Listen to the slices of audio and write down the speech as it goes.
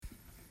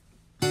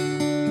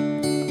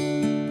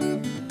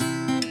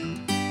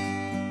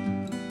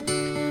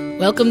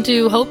Welcome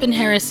to Hope and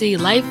Heresy,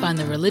 Life on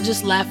the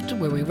Religious Left,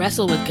 where we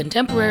wrestle with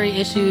contemporary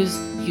issues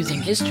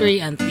using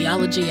history and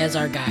theology as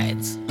our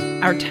guides.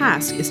 Our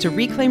task is to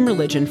reclaim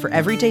religion for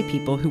everyday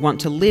people who want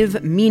to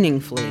live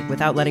meaningfully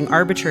without letting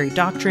arbitrary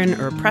doctrine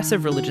or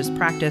oppressive religious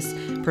practice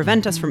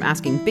prevent us from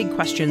asking big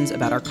questions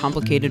about our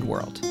complicated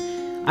world.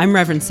 I'm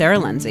Reverend Sarah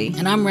Lindsay.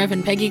 And I'm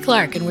Reverend Peggy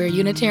Clark, and we're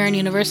Unitarian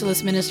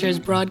Universalist ministers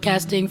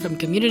broadcasting from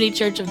Community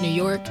Church of New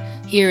York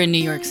here in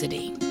New York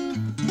City.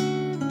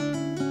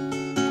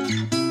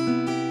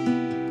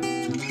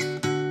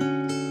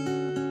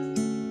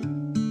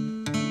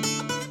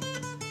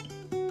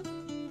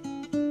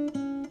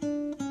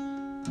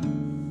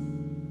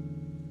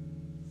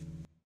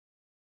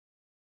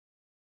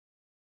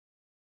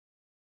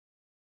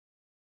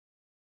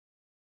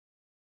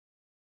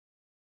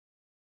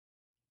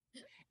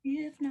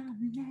 If not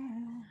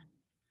now.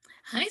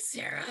 Hi,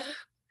 Sarah.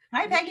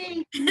 Hi,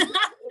 Peggy.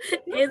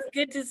 It's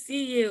good to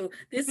see you.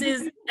 This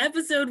is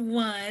episode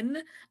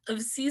 1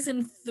 of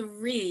season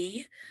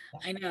 3.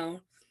 I know,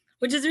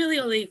 which is really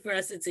only for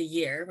us, it's a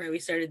year, right? We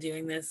started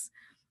doing this,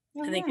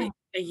 I think,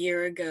 a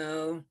year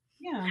ago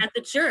at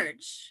the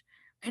church.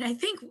 And I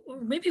think,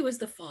 or maybe it was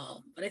the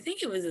fall, but I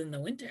think it was in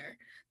the winter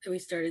that we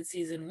started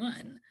season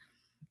 1.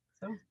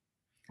 So,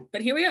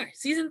 but here we are,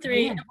 season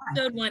 3,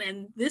 episode 1.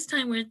 And this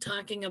time we're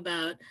talking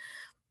about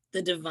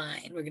the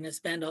divine. We're going to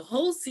spend a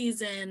whole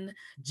season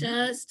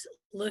just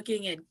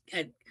looking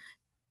at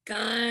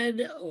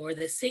God or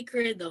the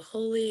sacred, the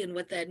holy, and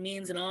what that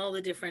means, and all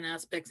the different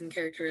aspects and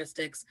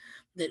characteristics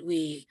that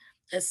we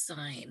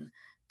assign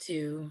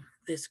to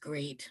this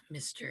great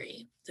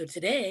mystery. So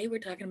today we're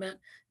talking about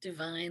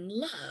divine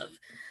love.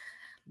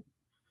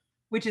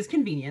 Which is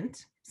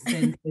convenient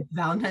since it's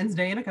Valentine's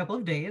Day in a couple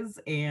of days,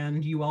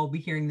 and you all will be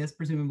hearing this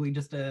presumably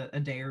just a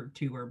day or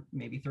 2 or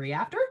maybe 3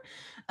 after.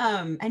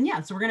 So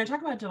we're going to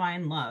talk about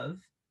divine love.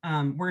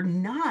 We're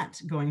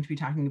not going to be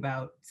talking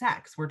about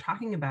sex. We're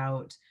talking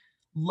about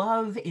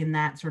love in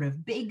that sort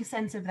of big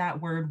sense of that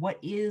word. What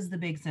is the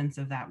big sense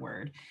of that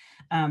word?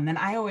 And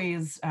I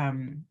always,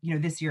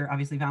 this year,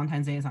 obviously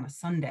Valentine's Day is on a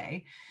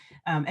Sunday.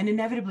 And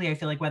inevitably, I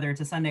feel like whether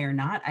it's a Sunday or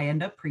not, I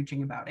end up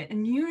preaching about it.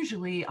 And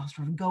usually I'll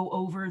sort of go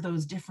over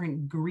those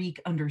different Greek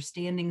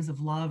understandings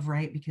of love,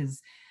 right?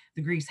 Because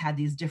the Greeks had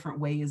these different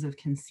ways of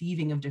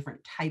conceiving of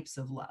different types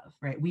of love,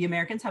 right? We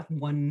Americans have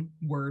one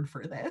word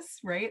for this,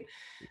 right?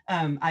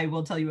 I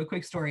will tell you a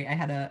quick story. I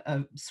had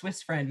a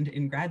Swiss friend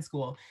in grad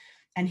school,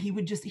 and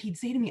he'd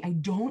say to me, I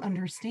don't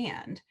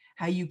understand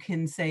how you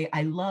can say,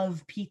 I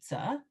love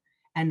pizza,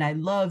 and I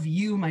love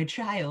you, my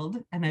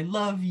child, and I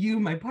love you,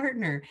 my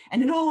partner.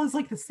 And it all is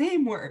like the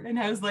same word. And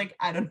I was like,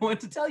 I don't know what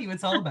to tell you.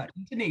 It's all about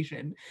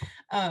intonation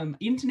and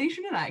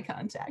eye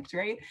contact,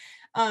 right?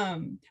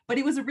 But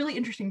it was a really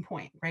interesting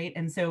point, right?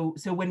 And so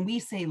when we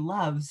say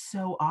love,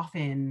 so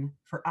often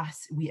for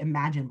us, we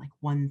imagine like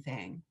one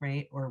thing,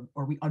 right? Or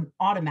we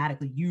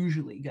automatically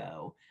usually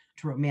go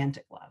to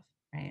romantic love,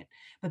 right?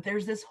 But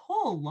there's this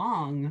whole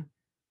long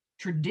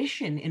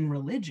tradition in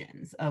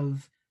religions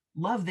of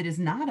love that is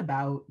not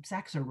about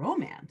sex or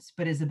romance,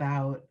 but is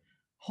about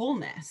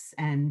wholeness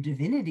and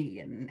divinity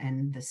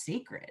and the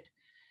sacred.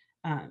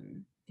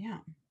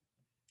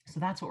 So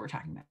that's what we're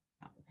talking about.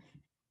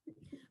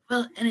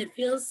 Well, and it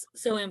feels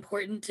so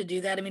important to do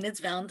that. I mean, it's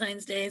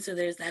Valentine's Day, so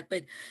there's that,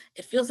 but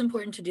it feels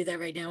important to do that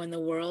right now in the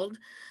world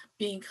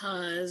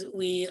because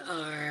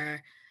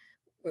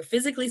we're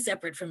physically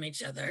separate from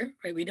each other,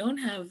 right? We don't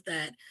have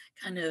that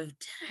kind of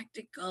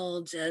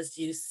tactical, just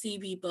you see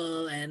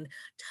people and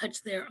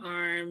touch their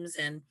arms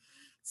and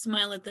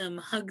smile at them,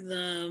 hug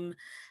them,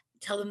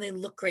 tell them they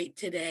look great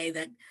today.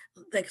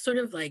 That sort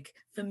of like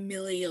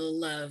familial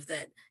love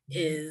that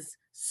is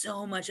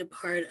so much a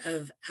part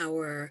of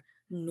our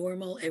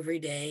normal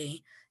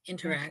everyday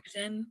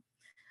interaction.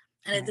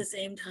 And at the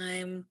same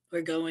time,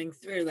 we're going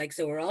through, like,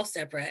 so we're all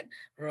separate,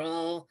 we're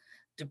all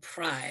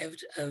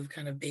deprived of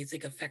kind of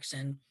basic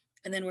affection.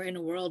 And then we're in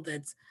a world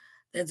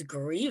that's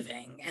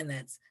grieving and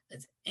that's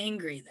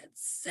angry,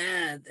 that's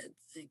sad,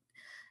 that's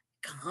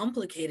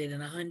complicated in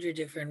 100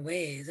 different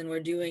ways. And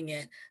we're doing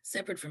it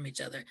separate from each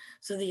other.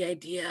 So the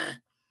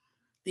idea,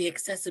 the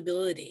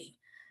accessibility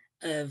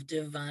of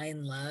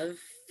divine love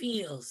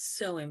feels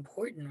so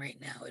important right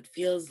now. It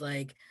feels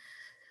like,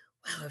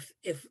 wow,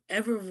 if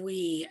ever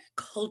we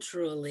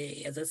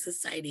culturally as a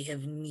society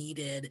have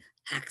needed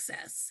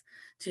access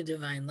to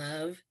divine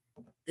love,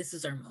 this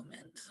is our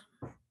moment.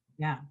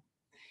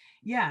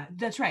 Yeah,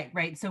 that's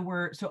right.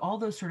 So all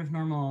those sort of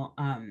normal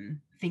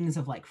things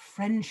of like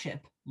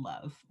friendship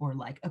love or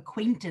like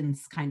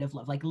acquaintance kind of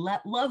love, like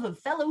love of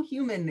fellow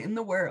human in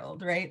the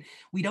world, right?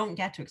 We don't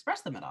get to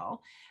express them at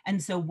all.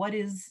 And so what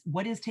is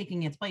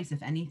taking its place,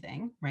 if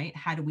anything, right?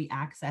 How do we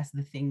access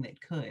the thing that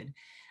could?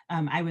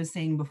 I was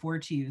saying before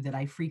to you that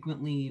I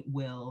frequently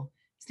will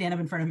stand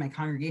up in front of my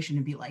congregation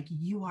and be like,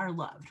 you are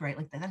loved, right?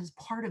 Like that is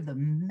part of the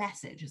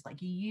message. Is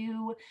like,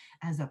 you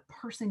as a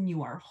person,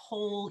 you are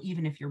whole,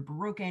 even if you're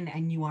broken,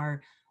 and you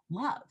are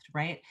loved,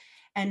 right?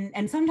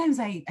 And sometimes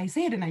I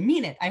say it and I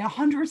mean it. I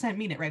 100%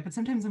 mean it, right? But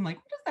sometimes I'm like,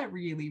 what does that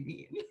really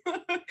mean?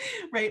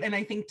 Right? And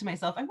I think to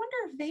myself, I wonder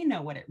if they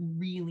know what it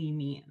really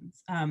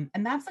means.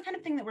 And that's the kind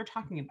of thing that we're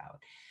talking about.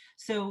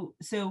 So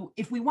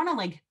if we want to,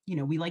 like,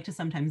 we like to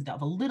sometimes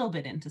delve a little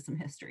bit into some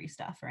history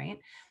stuff, right?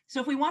 So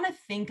if we want to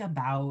think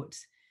about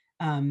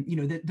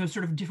those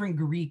sort of different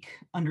Greek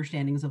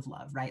understandings of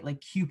love, right?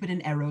 Like Cupid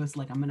and Eros,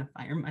 like I'm going to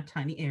fire my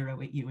tiny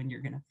arrow at you and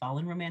you're going to fall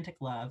in romantic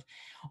love.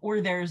 Or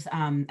there's,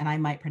 and I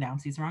might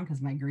pronounce these wrong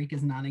because my Greek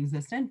is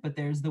non-existent, but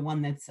there's the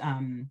one that's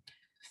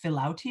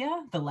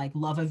philautia, the like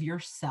love of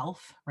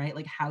yourself, right?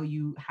 Like how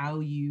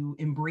you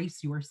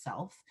embrace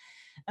yourself.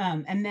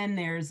 And then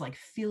there's like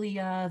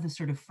philia, the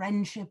sort of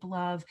friendship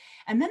love.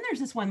 And then there's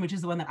this one, which is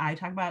the one that I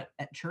talk about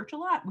at church a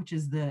lot, which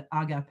is the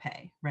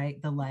agape,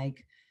 right?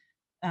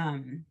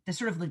 The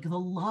sort of like the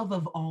love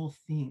of all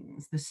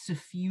things, the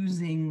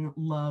suffusing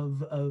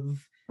love of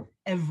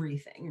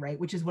everything, right?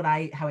 Which is how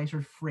I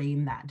sort of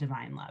frame that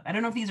divine love. I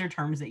don't know if these are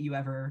terms that you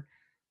ever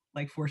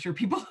like force your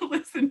people to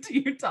listen to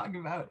you talk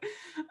about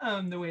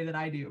the way that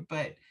I do,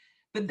 but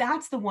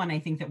that's the one I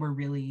think that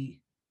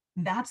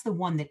that's the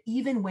one that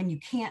even when you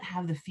can't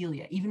have the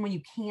philia, even when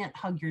you can't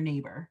hug your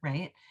neighbor,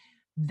 right?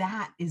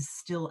 That is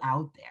still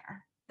out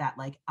there. That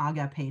like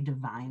agape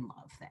divine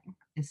love thing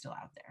is still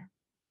out there.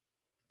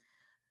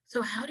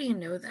 So how do you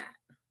know that?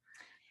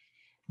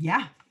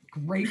 Yeah,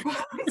 great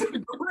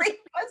question. Great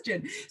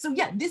question. So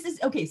yeah, this is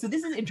okay. So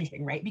this is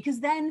interesting, right? Because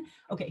then,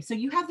 okay, so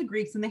you have the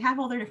Greeks and they have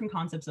all their different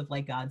concepts of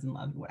like gods and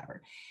love and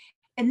whatever.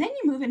 And then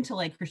you move into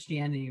like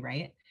Christianity,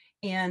 right?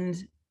 And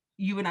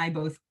you and I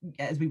both,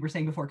 as we were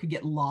saying before, could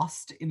get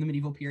lost in the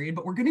medieval period,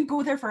 but we're going to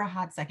go there for a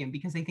hot second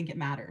because I think it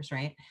matters,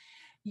 right?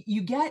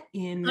 You get As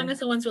long in. as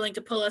someone's willing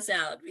to pull us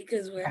out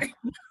because we're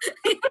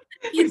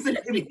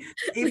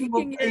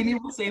Amy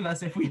will save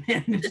us if we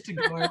manage to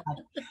go around.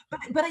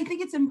 But I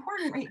think it's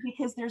important, right?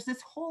 Because there's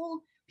this whole,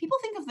 people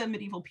think of the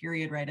medieval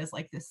period, right, as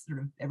like this sort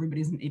of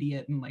everybody's an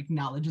idiot and like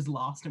knowledge is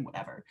lost and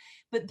whatever.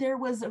 But there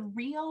was a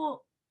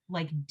real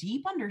like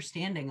deep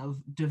understanding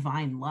of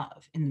divine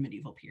love in the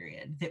medieval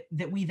period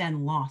that we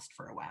then lost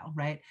for a while,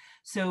 right?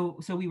 So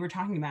we were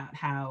talking about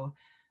how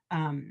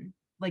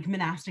like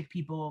monastic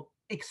people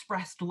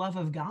expressed love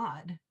of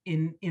God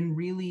in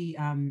really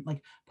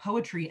like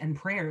poetry and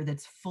prayer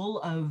that's full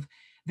of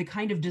the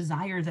kind of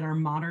desire that our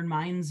modern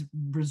minds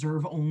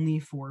reserve only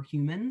for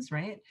humans,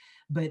 right?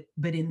 But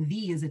in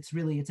these,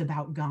 it's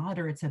about God,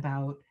 or it's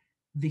about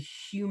the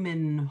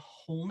human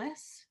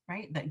wholeness,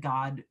 right? That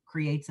God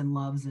creates and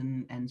loves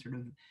and sort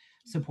of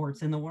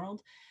supports in the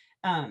world.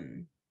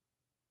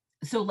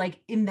 So like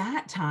in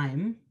that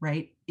time,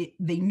 right,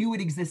 they knew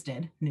it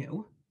existed,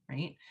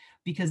 right?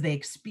 Because they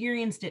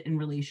experienced it in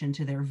relation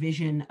to their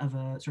vision of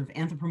a sort of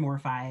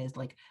anthropomorphized,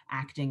 like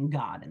acting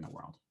God in the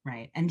world,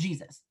 right? And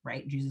Jesus,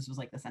 right? Jesus was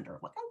like the center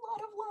of like a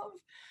lot of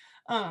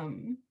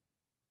love.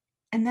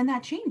 And then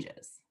that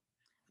changes.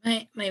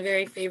 my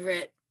very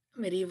favorite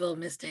medieval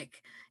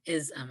mystic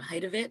is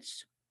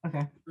Heidevich,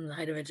 Okay. from the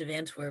Heidevich of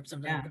Antwerp,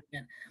 something Yeah. like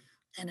that.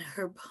 And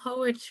her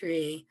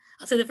poetry,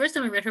 I'll say the first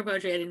time I read her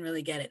poetry, I didn't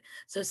really get it.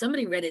 So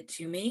somebody read it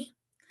to me.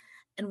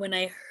 And when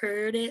I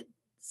heard it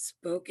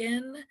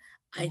spoken,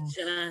 I Yeah.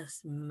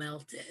 just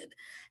melted.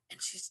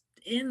 And she's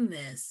in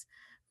this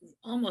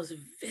almost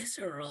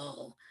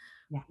visceral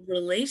Yeah.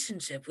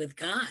 relationship with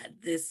God,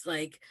 this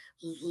like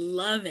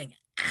loving,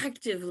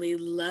 actively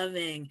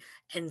loving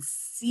and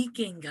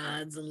seeking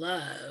God's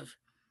love,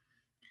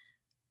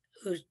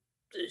 who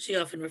she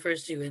often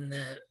refers to in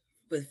the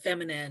with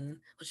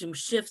feminine, well, she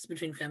shifts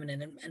between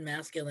feminine and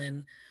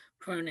masculine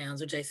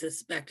pronouns, which I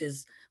suspect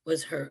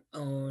was her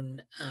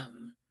own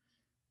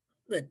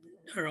the,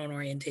 her own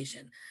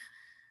orientation.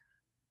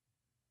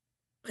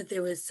 But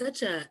there was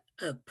such a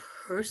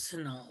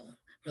personal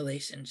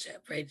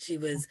relationship, right? She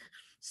was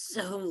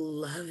so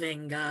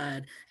loving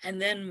God, and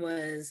then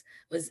was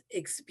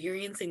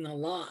experiencing the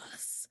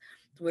loss,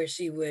 where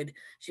she would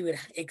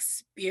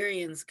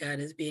experience God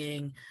as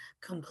being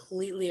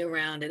completely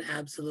around and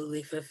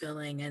absolutely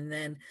fulfilling, and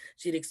then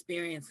she'd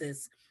experience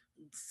this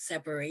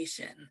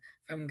separation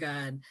from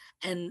God,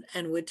 and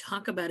would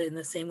talk about it in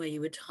the same way you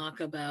would talk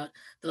about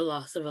the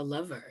loss of a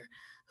lover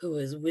who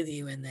was with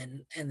you and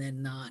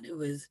then not. It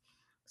was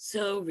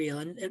so real,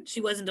 and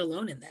she wasn't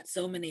alone in that.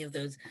 So many of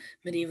those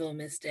medieval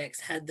mystics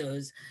had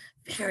those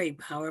very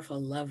powerful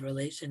love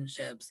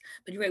relationships.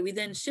 But you're right, we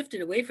then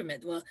shifted away from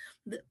it. Well,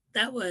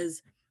 that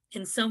was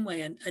in some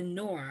way a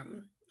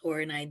norm or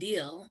an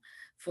ideal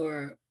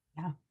for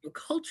Yeah.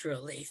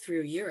 culturally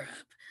through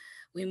Europe.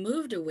 We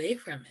moved away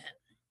from it.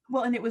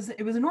 Well, and it was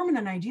a norm and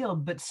an ideal,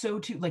 but so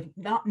too, like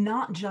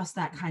not just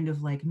that kind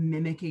of like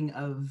mimicking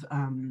of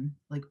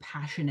like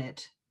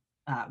passionate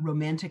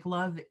romantic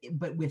love,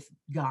 but with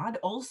God,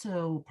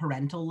 also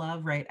parental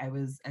love, right? I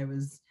was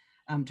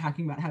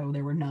talking about how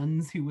there were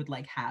nuns who would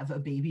like have a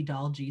baby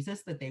doll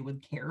Jesus that they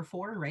would care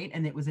for, right?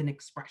 And it was an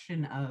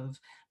expression of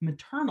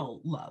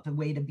maternal love, a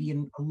way to be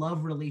in a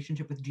love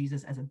relationship with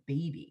Jesus as a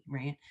baby,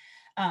 right?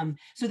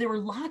 So there were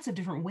lots of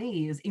different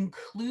ways,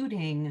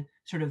 including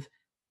sort of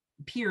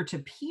peer to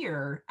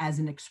peer as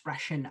an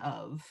expression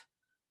of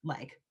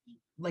like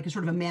like a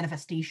sort of a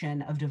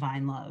manifestation of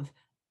divine love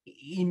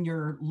in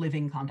your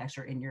living context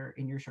or in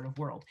your sort of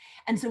world.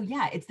 And so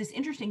yeah, it's this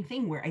interesting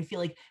thing where I feel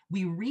like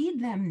we read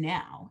them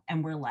now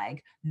and we're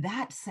like,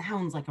 that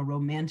sounds like a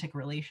romantic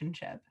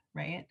relationship,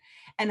 right?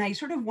 And I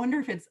sort of wonder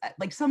if it's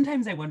like,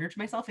 sometimes I wonder to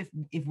myself if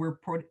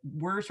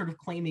we're sort of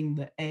claiming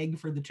the egg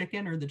for the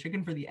chicken or the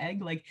chicken for the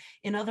egg. Like,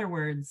 in other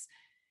words,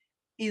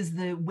 is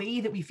the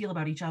way that we feel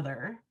about each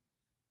other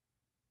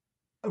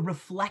a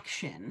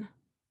reflection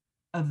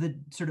of the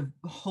sort of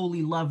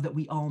holy love that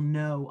we all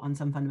know on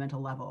some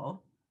fundamental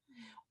level?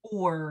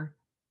 Or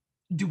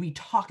do we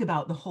talk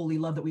about the holy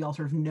love that we all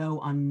sort of know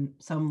on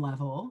some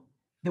level,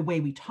 the way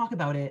we talk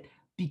about it,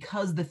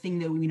 because the thing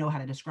that we know how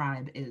to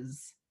describe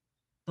is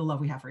the love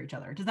we have for each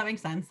other? Does that make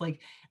sense? Like,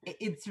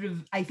 it's sort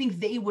of, I think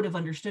they would have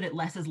understood it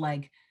less as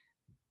like,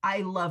 I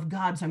love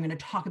God, so I'm going to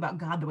talk about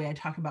God the way I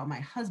talk about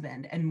my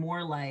husband, and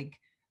more like,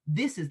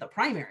 this is the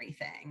primary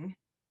thing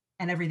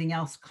and everything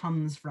else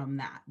comes from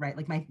that, right?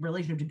 Like, my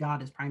relationship to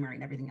God is primary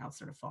and everything else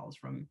sort of falls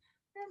from, you know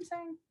what I'm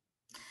saying?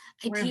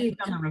 I Whereas do. we've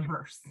done the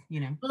reverse,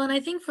 you know? Well, and I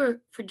think for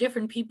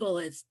different people,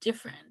 it's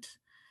different.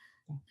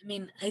 I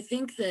mean, I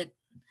think that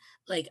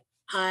like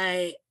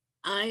I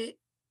I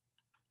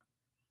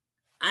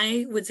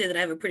I would say that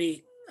I have a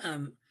pretty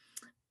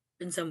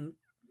in some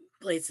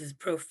places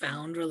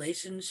profound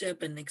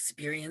relationship and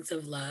experience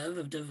of love,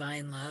 of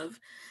divine love,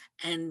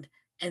 and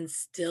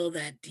still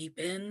that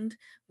deepened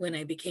when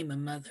I became a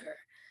mother,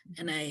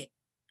 and I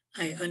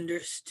Mhm.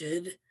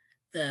 understood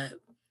the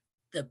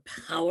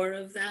power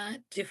of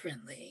that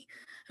differently.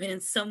 I mean, in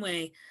some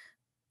way,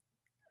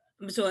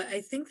 so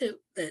I think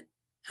that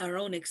our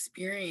own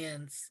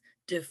experience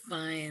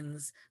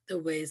defines the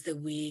ways that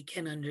we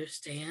can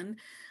understand.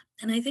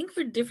 And I think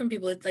for different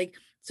people, it's like,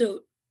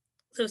 so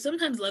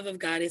sometimes love of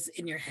God is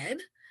in your head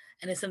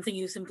and it's something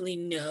you simply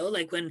know.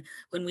 Like when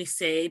we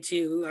say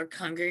to our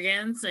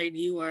congregants, like,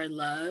 you are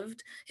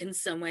loved in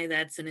some way,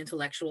 that's an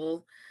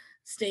intellectual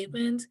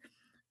statement.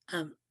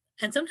 Um,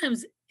 and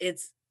sometimes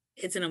it's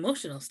an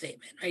emotional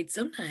statement, right?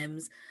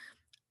 Sometimes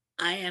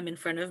I am in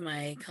front of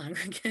my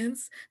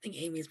congregants. I think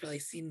Amy's probably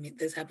seen me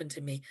this happen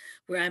to me,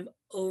 where I'm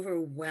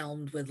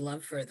overwhelmed with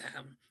love for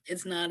them.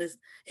 It's not as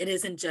it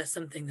isn't just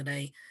something that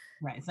I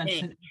Right. It's not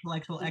just think. an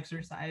intellectual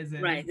exercise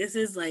Right. in. This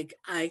is like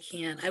I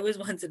can't. I was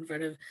once in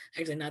front of,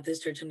 actually not this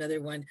church,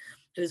 another one.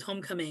 It was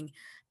homecoming,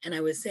 and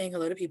I was saying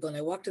hello to people, and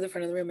I walked to the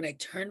front of the room and I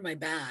turned my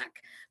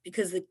back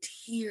because the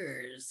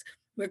tears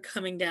were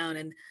coming down,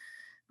 and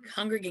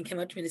congregant came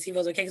up to me to see if I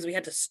was okay because we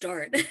had to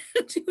start.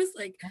 She was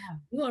like, Yeah.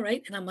 "You all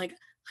right?" And I'm like,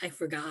 I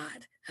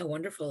forgot how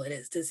wonderful it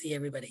is to see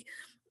everybody.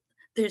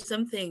 There's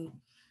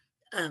something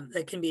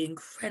that can be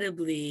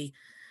incredibly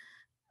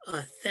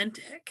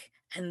authentic,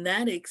 and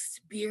that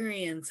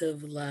experience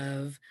of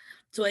love.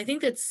 So I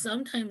think that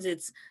sometimes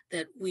it's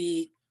that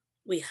we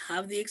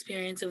have the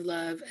experience of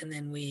love, and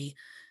then we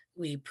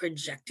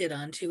project it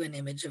onto an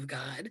image of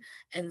God,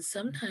 and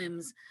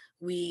sometimes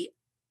we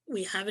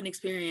we have an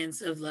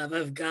experience of love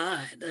of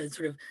God,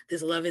 sort of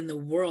this love in the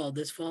world,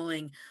 this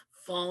falling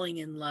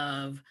in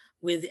love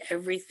with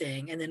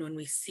everything, and then when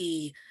we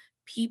see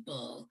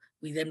people,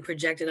 we then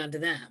project it onto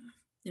them.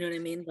 You know what I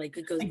mean? Like,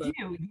 it goes I do,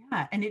 both.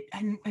 yeah.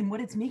 And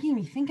what it's making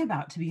me think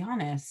about, to be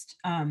honest,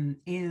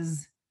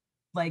 is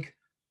like,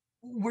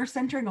 we're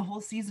centering a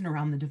whole season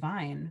around the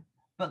divine,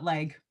 but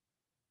like,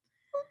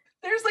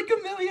 there's like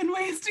a million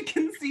ways to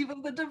conceive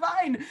of the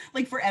divine.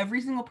 Like, for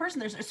every single person,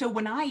 there's, so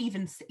when I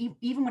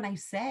even when I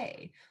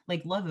say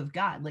like love of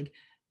God, like,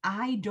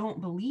 I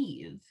don't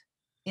believe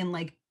in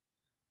like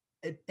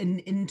an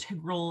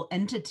integral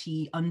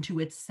entity unto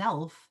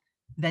itself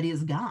that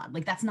is God.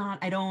 Like, that's not,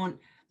 I don't,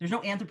 there's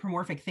no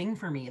anthropomorphic thing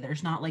for me.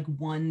 There's not like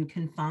one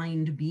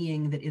confined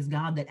being that is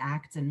God that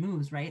acts and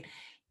moves, right?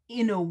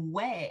 In a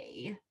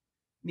way,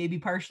 maybe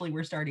partially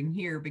we're starting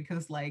here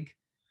because like,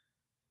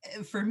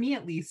 for me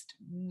at least,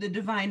 the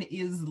divine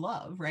is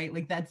love, right?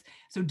 Like, that's,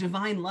 so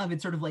divine love,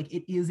 it's sort of like,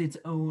 it is its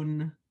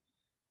own,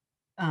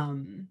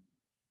 um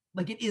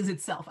like, it is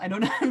itself. I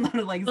don't know how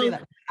to like say Well,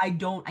 that.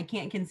 I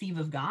can't conceive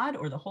of God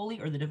or the holy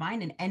or the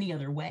divine in any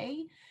other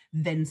way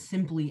than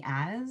simply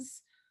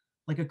as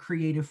like a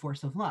creative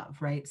force of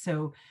love, right?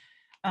 So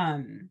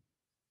um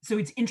so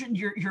it's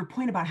your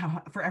point about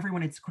how for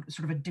everyone it's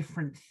sort of a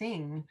different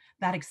thing,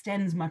 that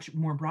extends much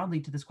more broadly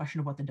to this question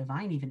of what the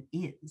divine even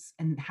is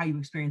and how you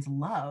experience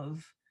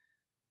love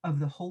of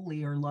the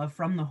holy or love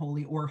from the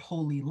holy or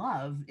holy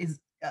love is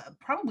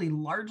probably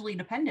largely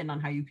dependent on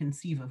how you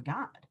conceive of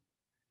God.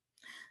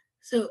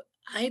 so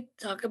I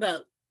talk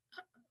about,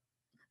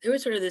 there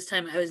was sort of this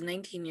time I was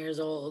 19 years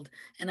old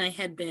and I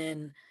had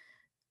been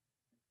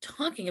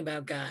talking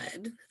about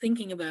God,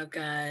 thinking about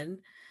God,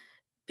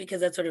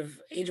 because that's sort of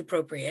age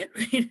appropriate,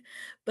 right?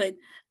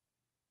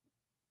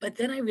 But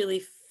then I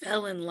really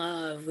fell in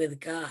love with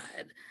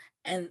God.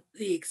 And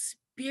the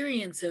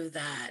experience of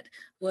that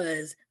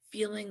was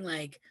feeling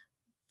like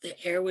the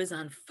air was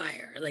on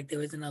fire, like there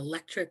was an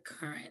electric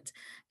current.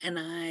 And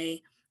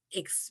I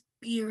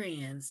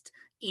experienced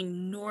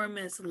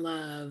enormous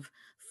love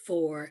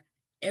for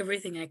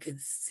everything I could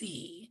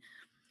see.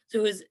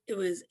 So it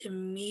was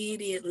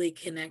immediately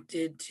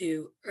connected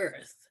to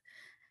earth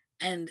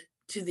and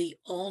to the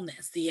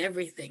allness, the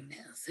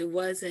everythingness. It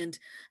wasn't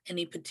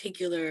any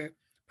particular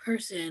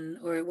person,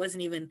 or it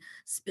wasn't even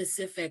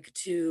specific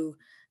to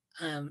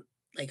um,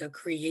 like a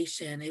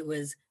creation. It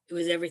was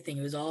everything.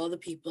 It was all the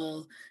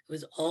people. It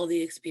was all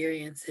the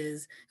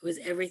experiences. It was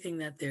everything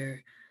that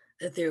there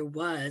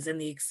was, and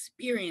the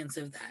experience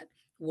of that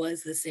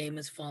was the same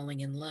as falling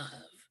in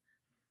love.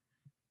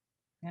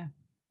 Yeah.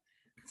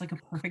 It's like a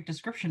perfect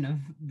description of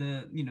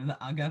the, the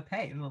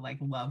agape, the like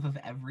love of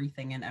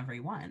everything and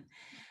everyone.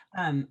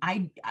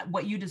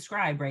 What you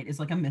describe, right, is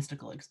like a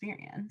mystical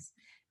experience.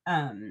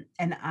 And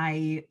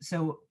I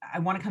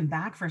want to come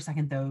back for a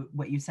second though,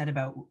 what you said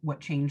about what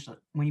changed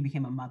when you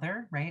became a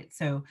mother, right?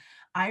 So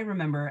I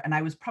remember, and I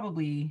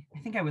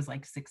think I was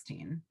like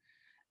 16.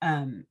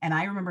 And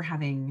I remember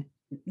having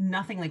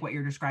nothing like what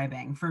you're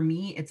describing. For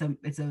me, it's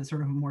a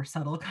sort of more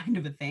subtle kind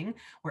of a thing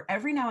where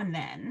every now and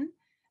then,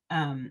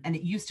 and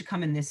it used to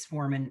come in this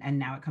form, and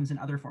now it comes in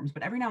other forms,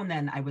 but every now and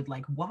then I would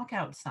like walk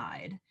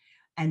outside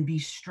and be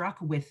struck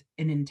with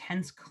an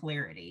intense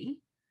clarity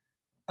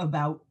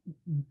about,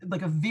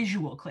 like, a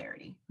visual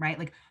clarity, right?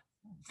 Like,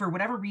 for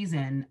whatever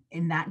reason,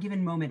 in that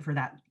given moment, for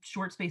that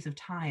short space of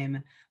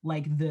time,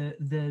 like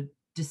the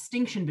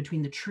distinction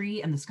between the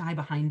tree and the sky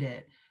behind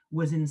it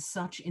was in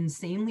such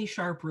insanely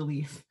sharp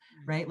relief,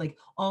 right? Like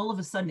all of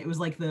a sudden it was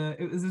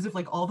as if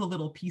like all the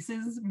little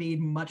pieces made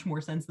much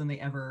more sense than they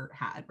ever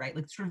had, right?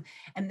 Like sort of,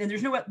 and then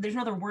there's no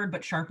other word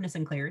but sharpness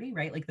and clarity,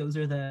 right? Like those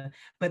are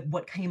but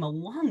what came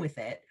along with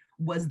it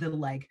was the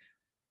like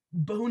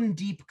bone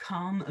deep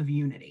calm of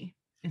unity,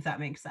 if that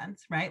makes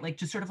sense, right? Like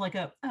just sort of like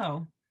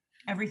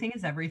everything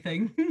is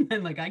everything.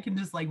 And like I can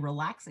just like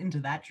relax into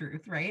that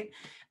truth, right?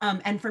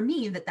 And for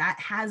me, that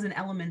has an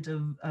element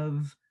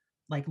of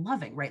like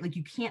loving, right? Like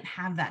you can't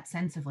have that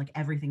sense of like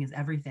everything is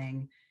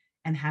everything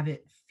and have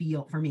it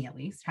feel, for me at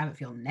least, have it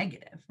feel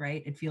negative,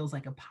 right? It feels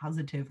like a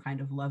positive kind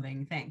of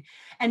loving thing.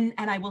 And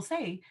I will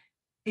say,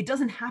 it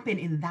doesn't happen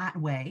in that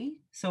way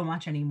so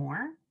much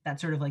anymore, that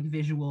sort of like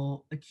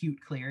visual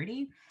acute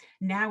clarity.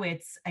 Now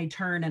it's, I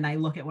turn and I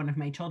look at one of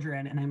my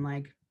children and I'm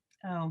like,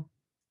 oh,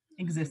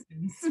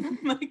 existence.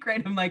 Like,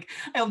 right, I'm like,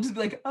 I'll just be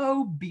like,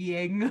 oh,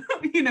 being,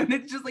 and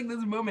it's just like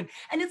this moment.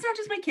 And it's not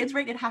just my kids,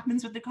 right? It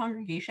happens with the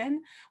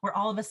congregation where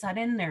all of a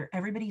sudden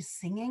everybody's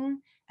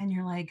singing and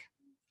you're like,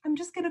 I'm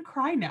just gonna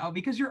cry now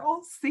because you're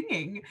all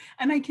singing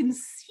and I can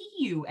see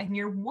you and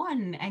you're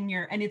one and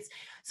it's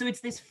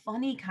this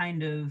funny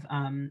kind of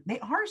they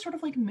are sort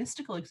of like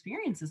mystical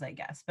experiences, I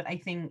guess. But I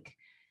think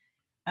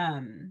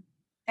um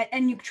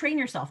and you train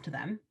yourself to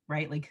them,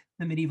 right? Like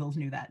the medievals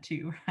knew that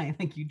too. I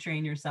think you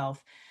train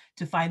yourself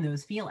to find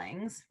those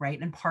feelings, right?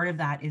 And part of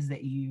that is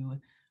that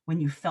when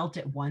you felt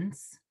it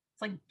once,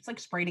 it's like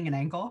spraining an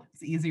ankle.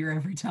 It's easier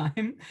every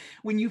time.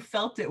 When you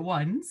felt it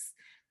once,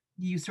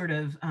 you sort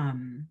of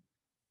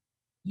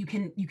you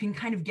can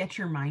kind of get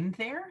your mind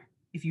there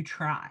if you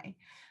try.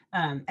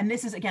 And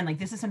this is, again, like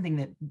this is something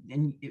that,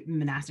 and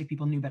monastic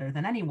people knew better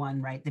than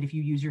anyone, right? That if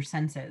you use your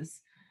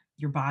senses,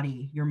 your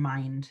body, your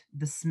mind,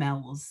 the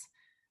smells,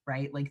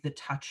 right? Like the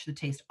touch, the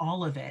taste,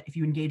 all of it, if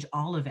you engage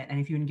all of it, and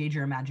if you engage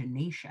your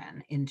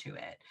imagination into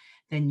it,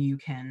 then you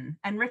can,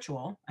 and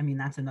ritual, I mean,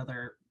 that's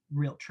another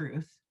real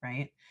truth,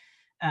 right?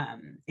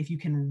 If you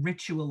can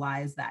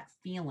ritualize that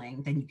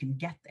feeling, then you can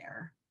get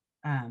there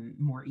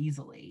more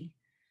easily.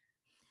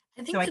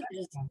 I So think I that guess,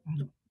 there's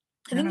yeah,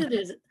 I no, think no,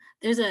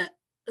 that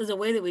there's a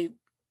way that we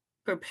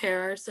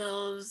prepare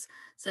ourselves,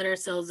 set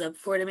ourselves up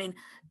for it. I mean,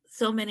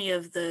 so many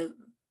of the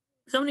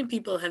so many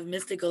people have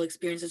mystical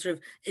experiences, sort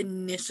of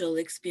initial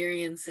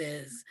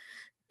experiences,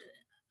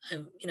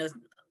 you know,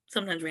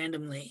 sometimes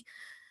randomly.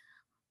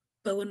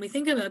 But when we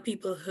think about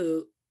people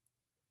who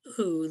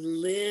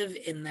live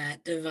in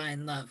that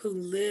divine love, who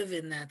live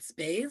in that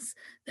space,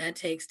 that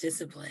takes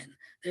discipline.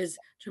 There's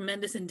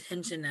tremendous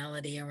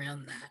intentionality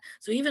around that.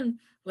 So even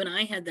when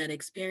I had that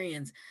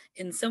experience,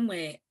 in some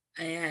way,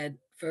 I had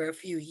for a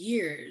few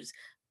years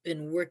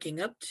been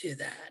working up to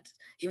that,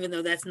 even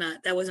though that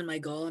wasn't my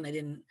goal, and I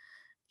didn't,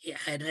 yeah,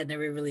 had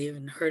never really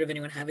even heard of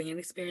anyone having an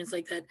experience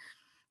like that.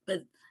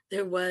 But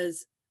there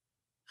was,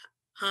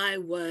 I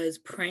was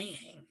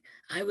praying.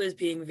 I was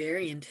being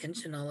very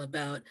intentional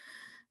about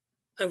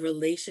a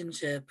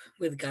relationship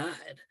with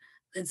God.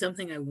 It's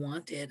something I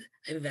wanted,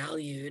 I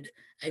valued,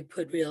 I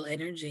put real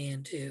energy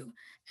into,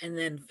 and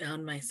then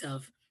found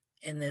myself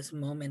in this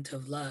moment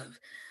of love.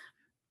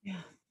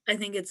 yeah. I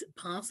think it's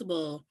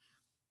possible.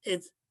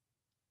 It's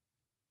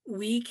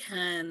We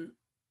can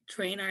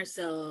train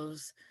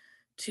ourselves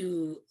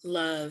to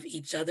love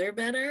each other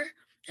better,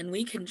 and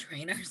we can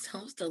train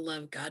ourselves to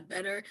love God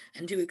better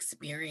and to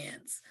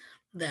experience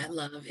that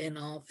love in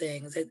all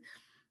things.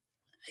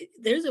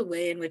 There's a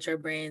way in which our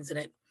brains,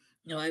 and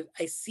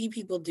I see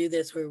people do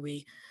this where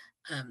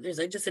there's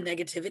like just a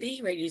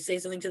negativity, right? You say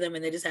something to them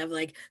and they just have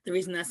like the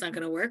reason that's not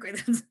going to work,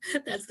 right?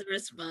 That's the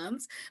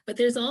response. But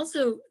there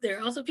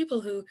are also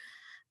people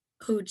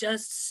who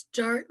just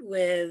start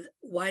with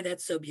why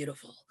that's so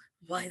beautiful,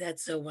 why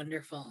that's so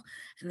wonderful,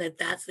 and that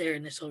that's their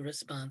initial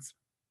response.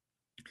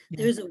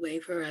 Yeah. There's a way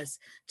for us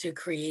to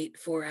create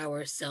for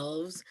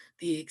ourselves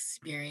the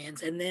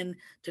experience, and then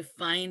to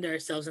find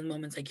ourselves in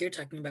moments like you're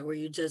talking about, where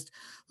you just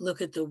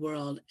look at the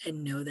world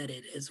and know that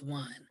it is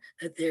one,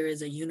 that there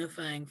is a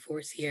unifying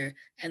force here,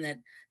 and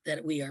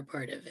that we are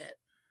part of it.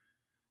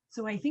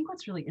 So I think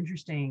what's really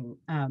interesting,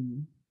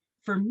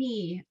 for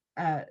me,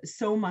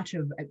 so much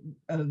of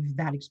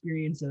that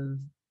experience of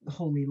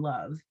holy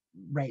love,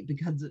 right?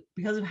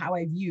 Because of how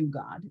I view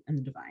God and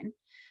the divine,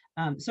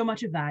 so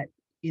much of that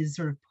is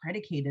sort of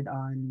predicated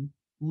on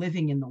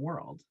living in the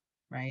world,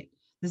 right?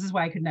 This is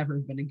why I could never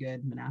have been a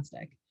good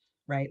monastic,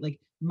 right? Like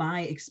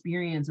my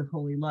experience of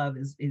holy love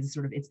is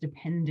sort of, it's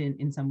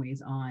dependent in some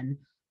ways on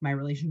my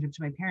relationship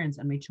to my parents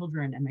and my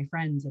children and my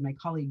friends and my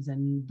colleagues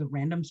and the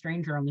random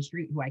stranger on the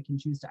street who I can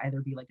choose to either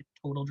be like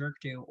a total jerk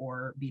to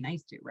or be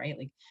nice to, right?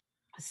 Like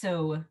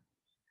so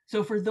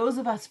so for those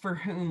of us for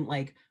whom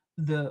like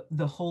the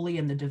holy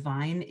and the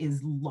divine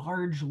is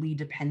largely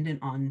dependent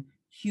on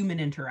human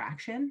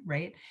interaction,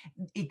 right?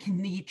 It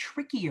can be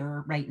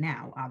trickier right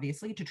now,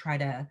 obviously, to try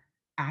to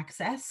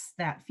access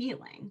that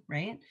feeling,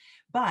 right?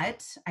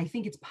 But I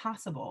think it's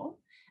possible.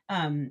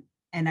 Um,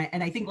 and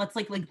I think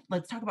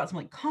let's talk about some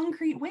like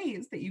concrete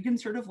ways that you can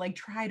sort of like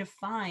try to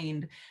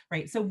find,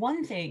 right? So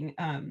one thing,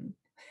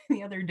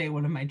 the other day,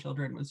 one of my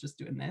children was just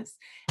doing this,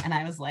 and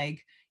I was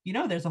like,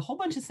 there's a whole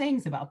bunch of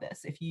sayings about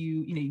this. If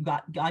you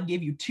got God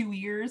gave you two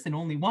ears and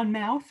only one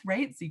mouth,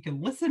 right? So you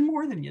can listen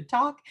more than you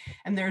talk.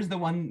 And there's the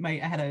one, I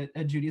had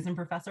a Judaism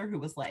professor who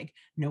was like,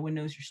 no one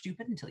knows you're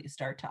stupid until you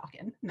start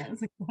talking. And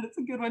that's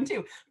a good one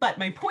too. But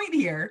my point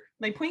here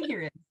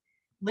is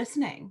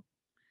listening,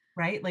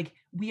 right? Like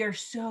we are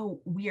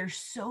so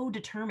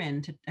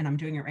determined to, and I'm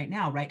doing it right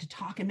now, right? To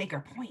talk and make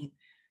our point,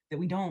 that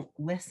we don't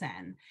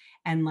listen.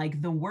 And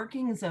like the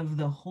workings of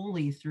the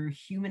holy through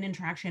human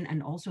interaction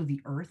and also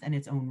the earth and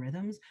its own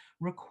rhythms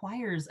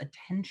requires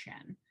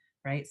attention,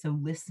 right? So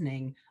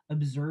listening,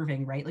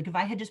 observing, right? Like if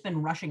I had just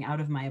been rushing out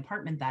of my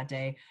apartment that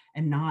day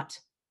and not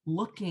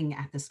looking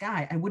at the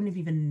sky, I wouldn't have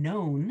even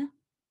known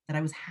that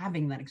I was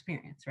having that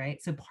experience,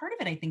 right? So part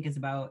of it I think is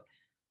about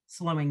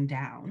slowing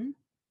down,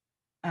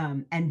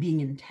 and being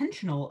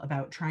intentional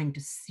about trying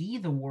to see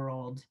the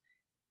world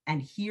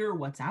and hear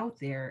what's out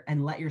there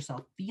and let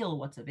yourself feel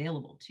what's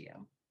available to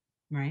you,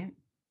 right?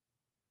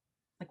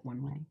 Like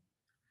one way.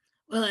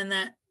 Well, and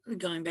that,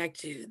 going back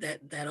to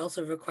that, that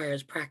also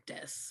requires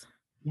practice.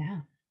 Yeah.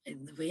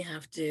 And we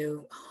have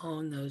to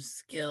hone those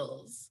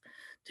skills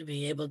to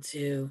be able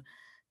to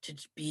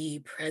be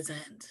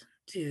present,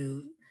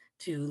 to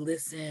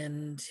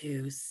listen,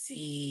 to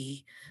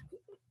see.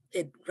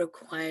 It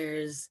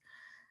requires,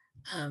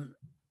 um,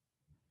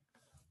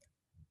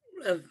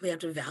 we have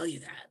to value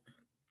that.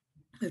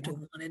 We have to Yeah.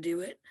 want to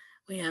do it.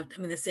 We have, I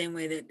mean, the same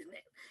way that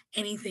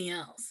anything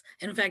else.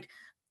 And in fact,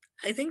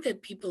 I think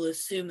that people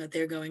assume that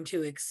they're going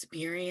to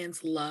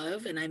experience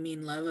love, and I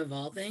mean love of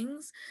all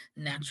things,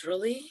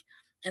 naturally,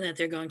 and that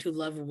they're going to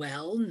love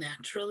well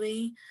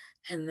naturally,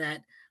 and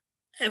that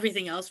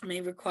everything else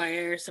may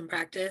require some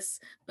practice,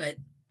 but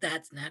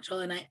that's natural.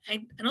 And I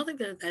don't think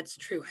that that's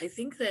true. I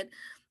think that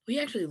we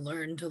actually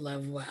learn to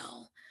love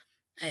well.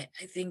 I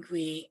think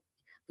we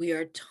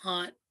are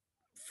taught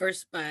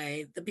first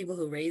by the people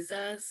who raise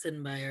us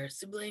and by our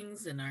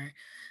siblings and our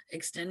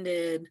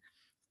extended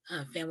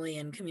family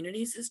and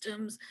community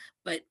systems,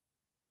 but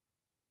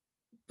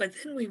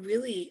then we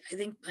really, I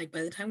think, like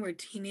by the time we're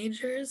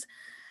teenagers,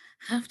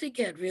 have to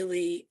get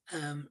really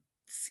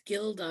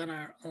skilled on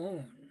our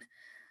own.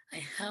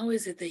 Like, how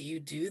is it that you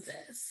do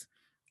this?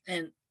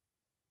 And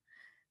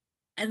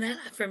and that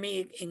for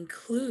me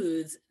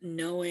includes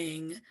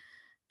knowing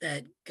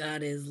that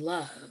God is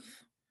love,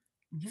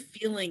 Mhm.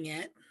 feeling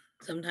it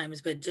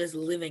sometimes, but just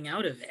living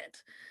out of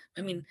it.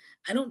 I mean,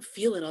 I don't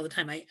feel it all the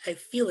time. I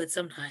feel it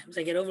sometimes.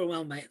 I get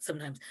overwhelmed by it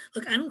sometimes.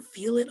 Look, I don't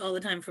feel it all the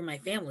time for my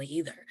family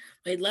either.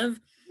 Right? Love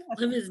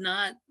is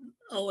not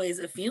always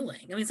a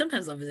feeling. I mean,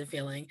 sometimes love is a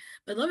feeling,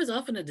 but love is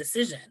often a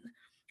decision.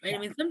 Right? I Yeah.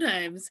 mean,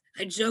 sometimes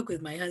I joke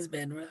with my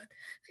husband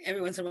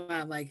every once in a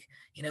while. I'm like,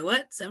 you know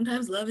what?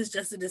 Sometimes love is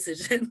just a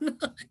decision.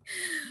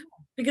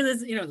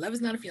 Because it's, love is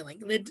not a feeling.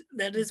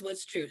 That is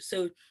what's true.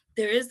 So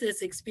there is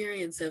this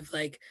experience of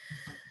like,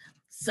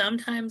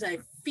 sometimes I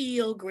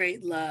feel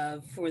great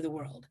love for the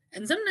world.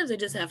 And sometimes I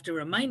just have to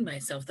remind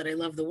myself that I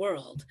love the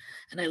world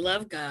and I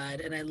love God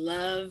and I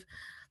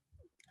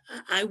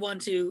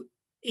want to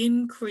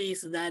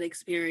increase that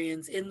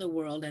experience in the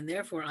world. And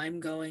therefore I'm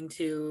going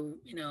to,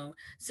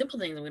 simple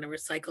things. I'm going to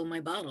recycle my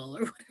bottle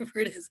or whatever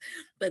it is.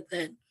 But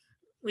that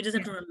we just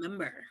have Yeah. to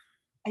remember.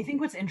 I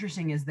think what's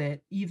interesting is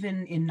that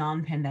even in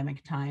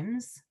non-pandemic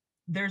times,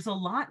 there's a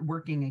lot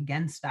working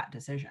against that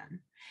decision.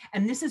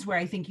 And this is where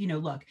I think,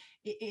 look,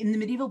 in the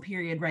medieval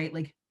period, right,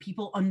 like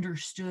people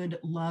understood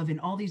love in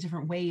all these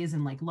different ways.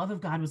 And like love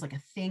of God was like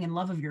a thing, and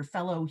love of your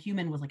fellow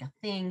human was like a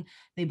thing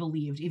they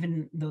believed,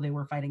 even though they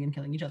were fighting and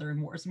killing each other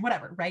in wars and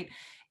whatever, right?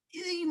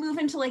 you move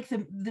into like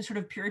the sort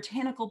of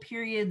puritanical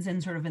periods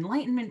and sort of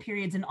enlightenment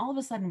periods, and all of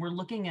a sudden we're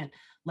looking at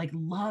like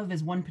love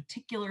as one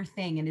particular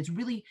thing. And it's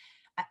really,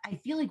 I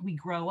feel like we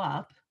grow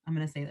up, I'm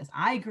going to say this,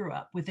 I grew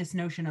up with this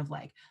notion of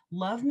like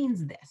love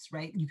means this,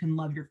 right? You can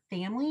love your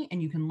family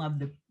and you can love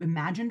the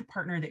imagined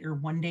partner that you're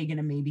one day going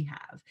to maybe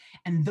have,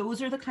 and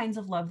those are the kinds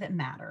of love that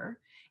matter,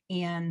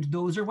 and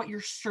those are what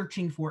you're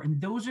searching for, and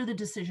those are the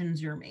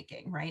decisions you're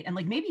making, right? And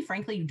like maybe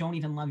frankly you don't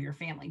even love your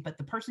family, but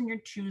the person you're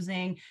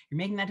choosing, you're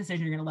making that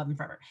decision, you're going to love them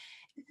forever.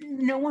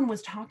 No one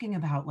was talking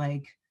about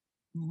like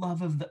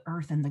love of the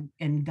earth and the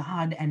and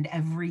God and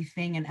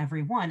everything and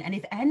everyone. And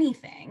if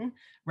anything,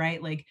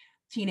 right, like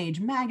teenage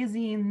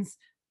magazines,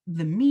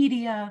 the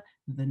media,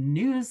 the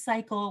news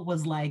cycle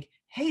was like,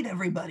 hate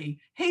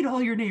everybody, hate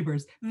all your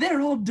neighbors,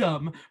 they're all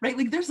dumb, right?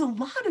 Like there's a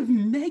lot of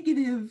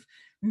negative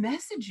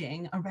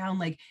messaging around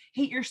like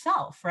hate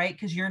yourself, right?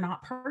 Because you're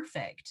not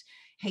perfect.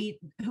 Hate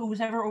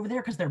who's ever over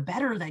there because they're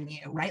better than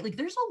you, right? Like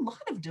there's a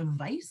lot of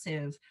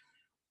divisive.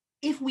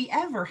 If we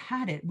ever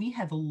had it, we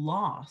have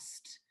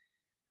lost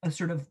a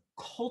sort of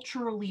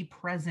culturally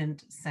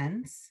present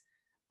sense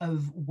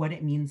of what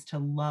it means to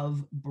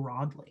love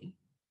broadly,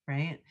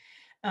 right?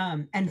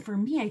 And for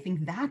me, I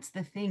think that's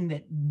the thing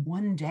that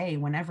one day,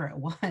 whenever it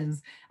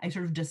was, I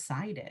sort of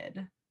decided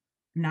I'm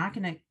not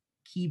going to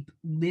keep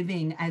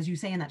living, as you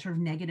say, in that sort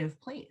of negative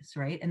place,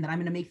 right? And that I'm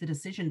going to make the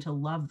decision to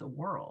love the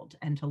world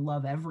and to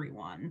love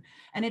everyone.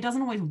 And it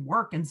doesn't always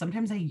work. And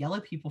sometimes I yell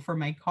at people from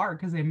my car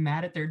because I'm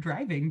mad at their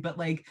driving, but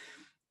like,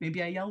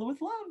 maybe I yell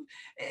with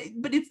love.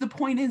 But it's the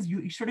point is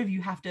you sort of,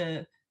 you have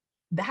to,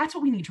 that's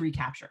what we need to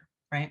recapture,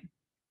 right?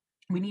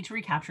 We need to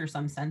recapture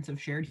some sense of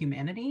shared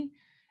humanity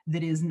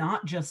that is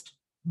not just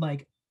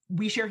like,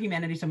 we share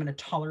humanity, so I'm going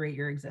to tolerate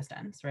your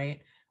existence, right?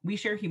 We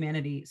share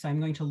humanity, so I'm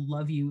going to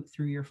love you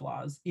through your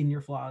flaws, in your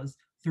flaws,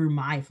 through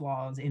my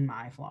flaws, in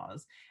my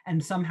flaws.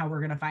 And somehow we're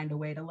going to find a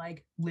way to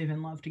like live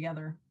in love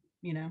together,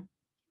 you know?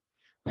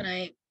 When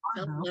I I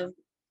fell don't in know. love,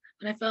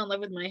 when I fell in love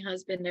with my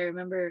husband, I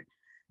remember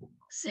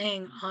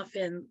saying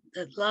often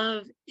that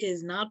love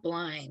is not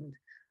blind.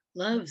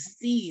 Love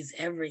sees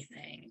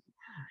everything.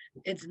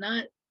 It's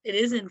not, it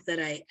isn't that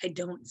I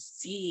don't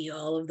see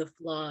all of the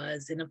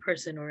flaws in a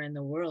person or in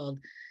the world.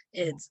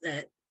 Yeah. It's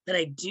that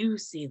I do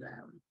see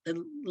them.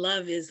 The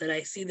love is that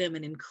I see them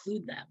and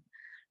include them,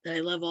 that I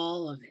love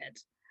all of it.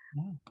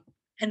 Yeah.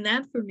 And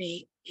that for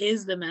me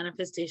is the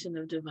manifestation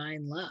of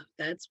divine love.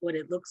 That's what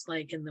it looks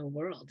like in the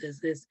world, is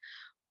this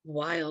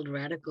wild,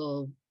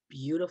 radical,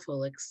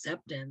 beautiful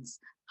acceptance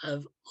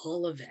of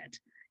all of it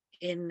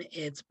in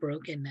its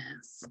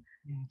brokenness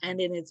Yeah. and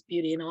in its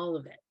beauty, and all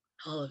of it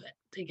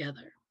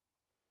together.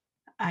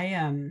 I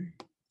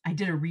I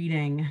did a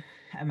reading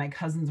at my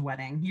cousin's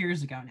wedding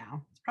years ago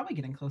now. It's probably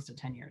getting close to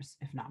 10 years,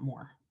 if not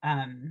more.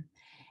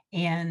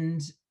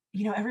 And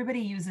you know, everybody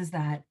uses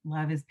that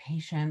love is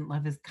patient,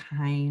 love is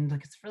kind,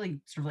 like it's really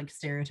sort of like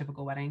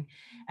stereotypical wedding.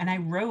 And I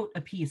wrote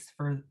a piece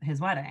for his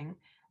wedding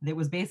that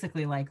was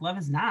basically like love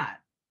is not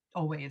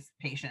always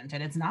patient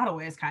and it's not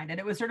always kind. And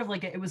it was sort of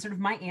like it was sort of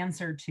my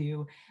answer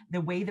to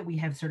the way that we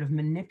have sort of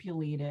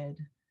manipulated,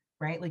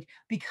 right? Like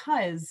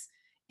because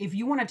if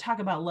you want to talk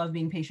about love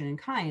being patient and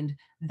kind,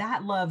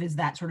 that love is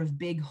that sort of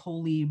big,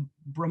 holy,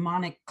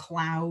 Brahmanic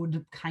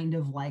cloud kind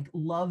of like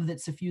love that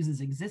suffuses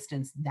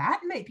existence.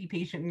 That might be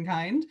patient and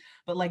kind,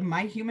 but like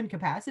my human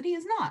capacity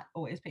is not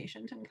always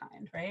patient and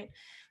kind, right?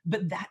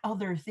 But that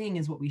other thing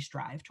is what we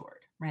strive toward,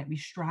 right? We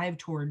strive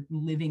toward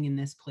living in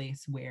this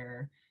place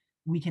where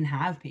we can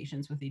have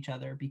patience with each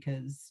other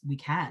because we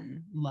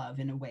can love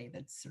in a way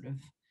that's sort of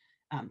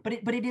but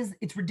it is,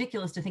 it's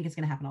ridiculous to think it's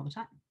going to happen all the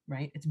time,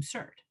 right? It's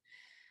absurd.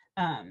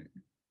 um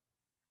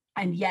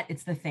and yet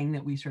it's the thing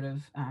that we sort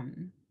of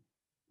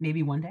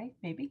maybe one day,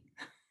 maybe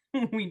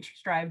we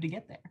strive to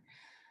get there.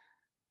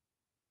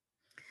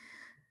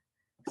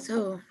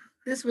 So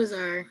this was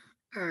our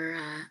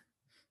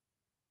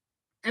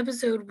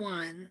episode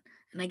one,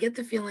 and I get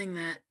the feeling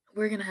that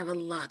we're gonna have a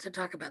lot to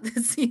talk about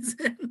this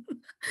season.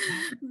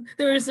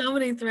 There are so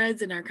many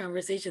threads in our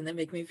conversation that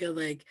make me feel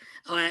like,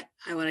 oh,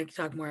 I want to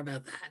talk more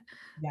about that.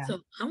 Yeah,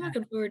 So I'm yeah.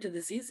 looking forward to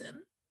the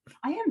season.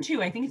 I am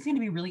too. I think it's going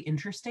to be really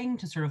interesting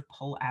to sort of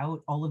pull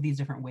out all of these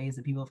different ways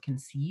that people have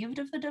conceived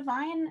of the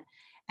divine.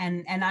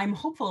 And I'm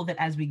hopeful that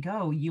as we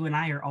go, you and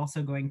I are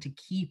also going to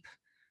keep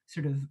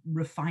sort of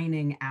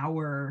refining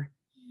our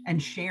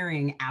and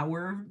sharing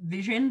our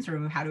vision,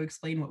 sort of how to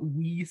explain what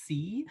we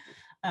see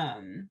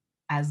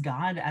as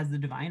God, as the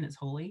divine, as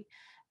holy.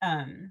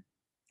 Um,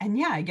 and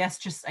yeah, I guess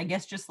just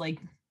like,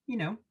 you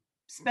know,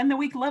 spend the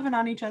week loving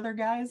on each other,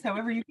 guys,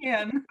 however you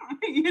can,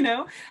 you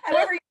know,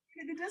 however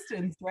at a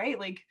distance, right?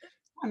 Like,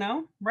 I don't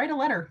know, write a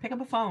letter, pick up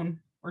a phone,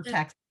 or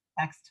text.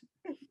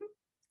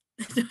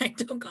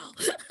 Don't call.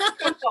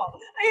 Phone call.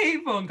 I hate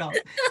phone calls.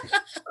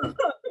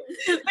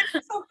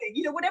 But something,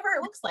 you know, whatever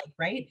it looks like,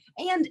 right?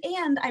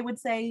 And I would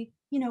say,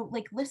 you know,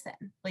 like listen,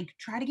 like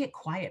try to get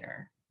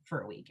quieter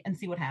for a week and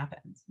see what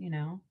happens, you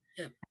know?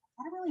 Yep,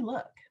 Try to really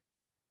look,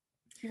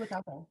 see what's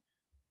out there.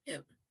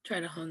 yep. Try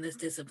to hone this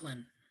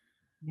discipline.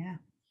 Yeah.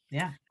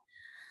 Yeah.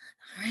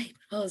 All right.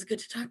 Well, it's good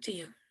to talk to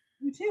you.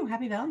 You too.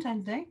 Happy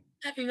Valentine's Day.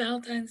 Happy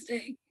Valentine's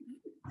Day.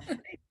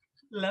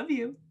 Love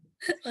you.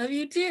 Love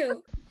you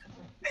too.